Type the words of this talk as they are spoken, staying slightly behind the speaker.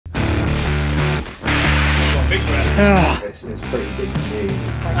It's pretty big news.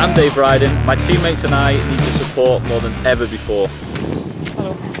 I'm Dave riding. My teammates and I need your support more than ever before.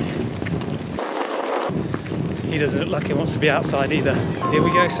 Hello. He doesn't look like he wants to be outside either. Here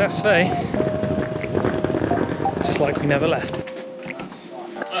we go, Saas. Just like we never left.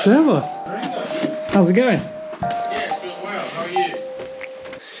 Servus. How's it going? Yeah, it's going well. How are you?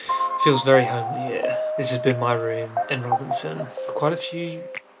 Feels very homely here. This has been my room in Robinson for quite a few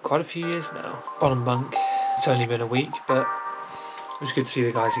years now. Bottom bunk. It's only been a week, but it was good to see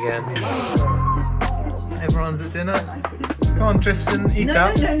the guys again. Everyone's at dinner. Come on, Tristan, eat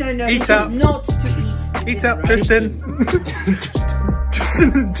up. No. Eat up. Not to eat. Eat up, Tristan.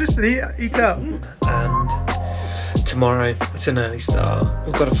 Tristan, eat up. And tomorrow, it's an early start.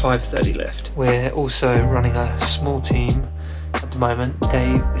 We've got a 5:30 lift. We're also running a small team at the moment.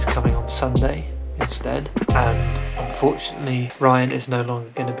 Dave is coming on Sunday instead, and unfortunately Ryan is no longer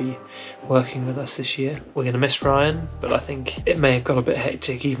going to be working with us this year. We're going to miss Ryan, but I think it may have got a bit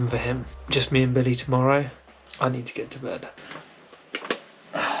hectic even for him. Just me and Billy tomorrow. I need to get to bed.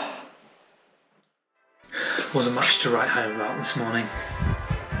 Wasn't much to write home about this morning.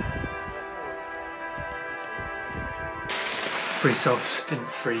 Pretty soft, didn't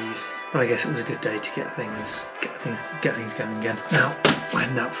freeze, but I guess it was a good day to get things going again. Now we're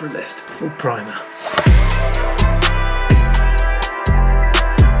heading out for a lift, a little primer.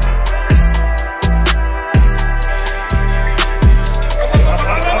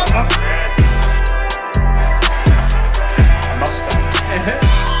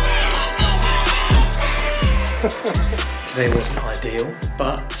 Today wasn't ideal,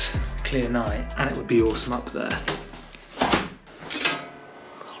 but clear night, and it would be awesome up there.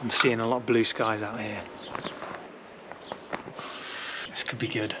 I'm seeing a lot of blue skies out here. This could be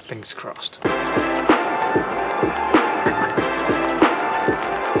good, fingers crossed. Don't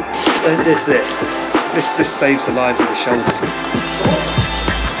diss this. This saves the lives of the shoulders.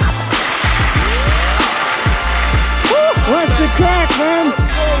 What's the crack, man?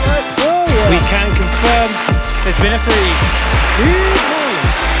 Oh, yeah. We can confirm there's been a freeze.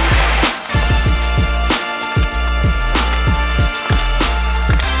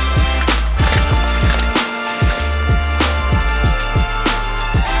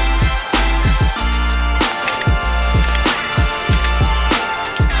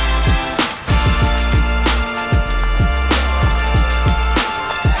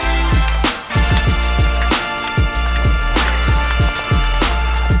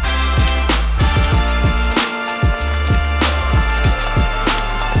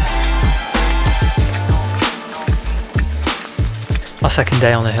 Our second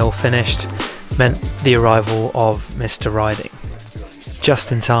day on the hill finished meant the arrival of Mr. Riding.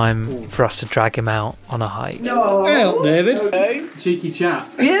 Just in time for us to drag him out on a hike. No. Well, David. Hey. Cheeky chap.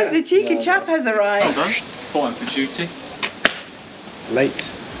 Yes, the cheeky chap has arrived. Well done. Bought him for duty. Late.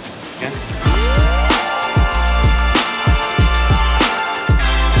 Yeah.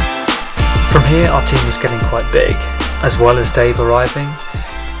 From here our team was getting quite big. As well as Dave arriving,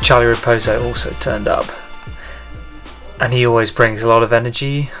 Charlie Raposo also turned up. And he always brings a lot of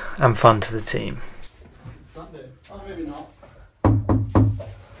energy and fun to the team. Sunday. Oh, maybe not.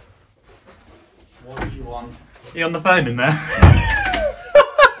 What do you want? Are you on the phone in there?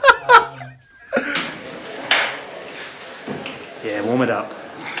 Yeah, warm it up.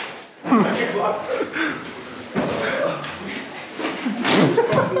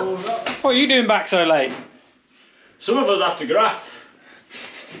 What are you doing back so late? Some of us have to graft.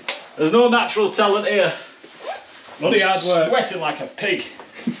 There's no natural talent here. Bloody hard work. Sweating like a pig.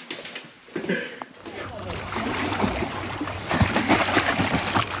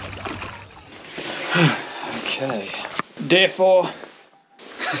 Okay. Day 4.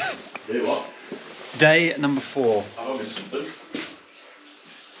 Do what? Day number 4. I've missed something.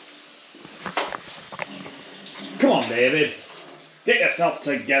 Come on, David. Get yourself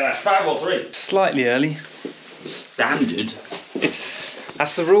together. 5 or 3. Slightly early. Standard.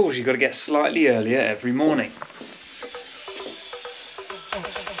 That's the rules. You've got to get slightly earlier every morning.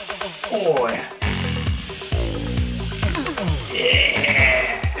 Oh yeah.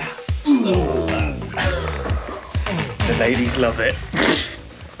 The ladies love it.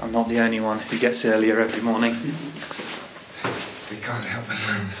 I'm not the only one who gets earlier every morning. We can't help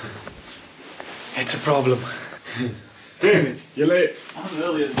ourselves. It's a problem. You're late. I was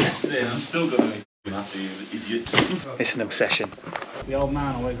earlier than yesterday and I'm still going to be after you idiots. It's an obsession. The old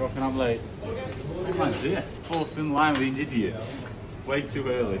man always rocking up late. I'm here. Fourth in line with these idiots. Way too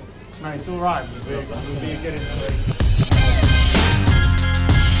early. No, it's alright. We'll be a good inspiration.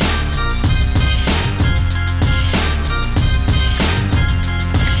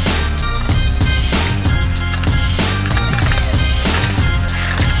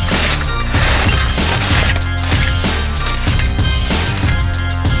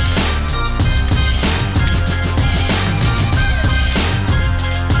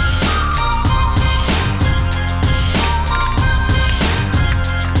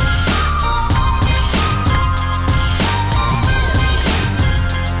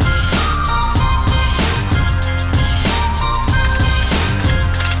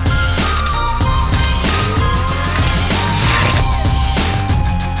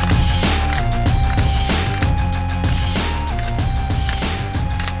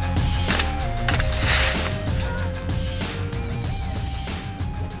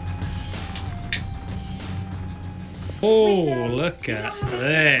 Oh, look at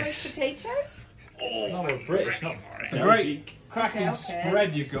this. Potatoes? No, we're British, not It's a great cracking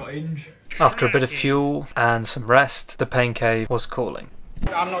spread you've got, Inge. After a bit of fuel and some rest, the pain cave was calling.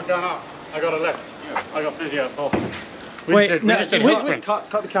 I'm not going up. I got a lift. I got physio at 4. Wait, we just did sprints.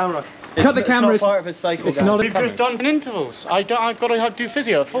 cut the camera. Cut the camera. It's not part of his cycle, It's guys. not. We've just done intervals. I've got to do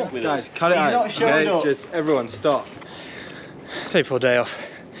physio at 4 with Guys, us. cut it He's out. not showing up. Just everyone stop. Take 4 day off.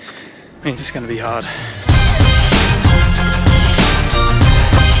 Means it's going to be hard.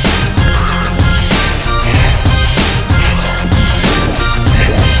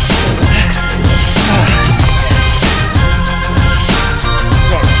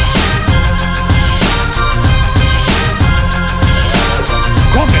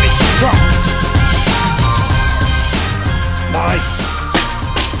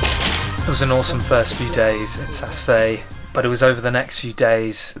 It was an awesome first few days in Saas, but it was over the next few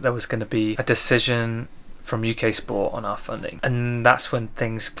days there was going to be a decision from UK Sport on our funding, and that's when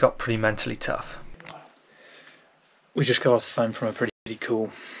things got pretty mentally tough. We just got off the phone from a pretty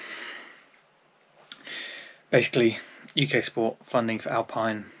cool. Basically, UK Sport funding for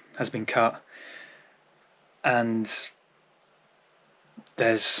Alpine has been cut, and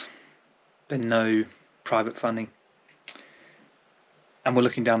there's been no private funding. And we're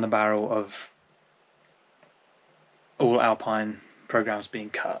looking down the barrel of all Alpine programs being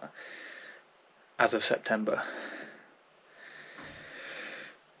cut as of September.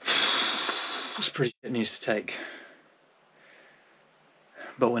 It's pretty good news to take,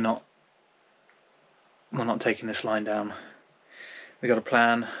 but we're not taking this line down. We got a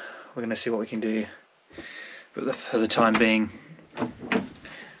plan. We're going to see what we can do, but for the time being,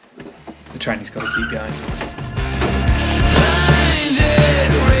 the training's got to keep going.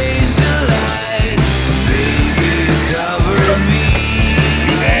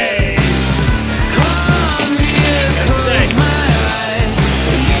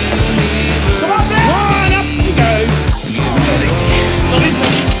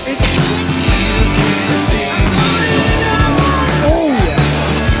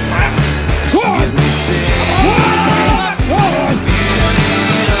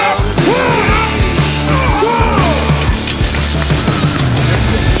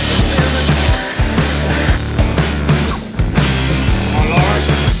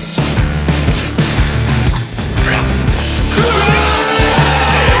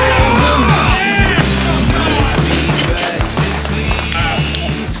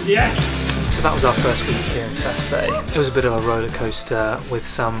 So that was our first week here in Saas. It was a bit of a roller coaster with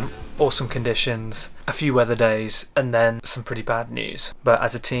some awesome conditions, a few weather days, and then some pretty bad news. But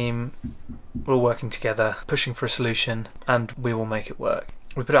as a team, we're all working together, pushing for a solution, and we will make it work.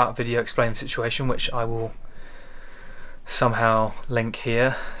 We put out a video explaining the situation, which I will somehow link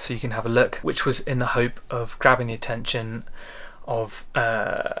here so you can have a look, which was in the hope of grabbing the attention of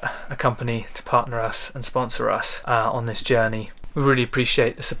a company to partner us and sponsor us on this journey. We really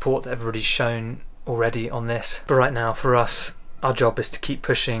appreciate the support that everybody's shown already on this, but right now for us, our job is to keep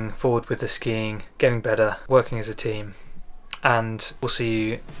pushing forward with the skiing, getting better, working as a team, and we'll see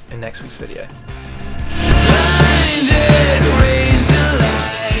you in next week's video.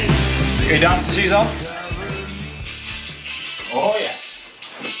 Your dancing shoes on? Oh yes.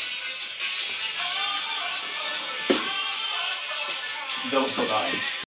 Don't put that in.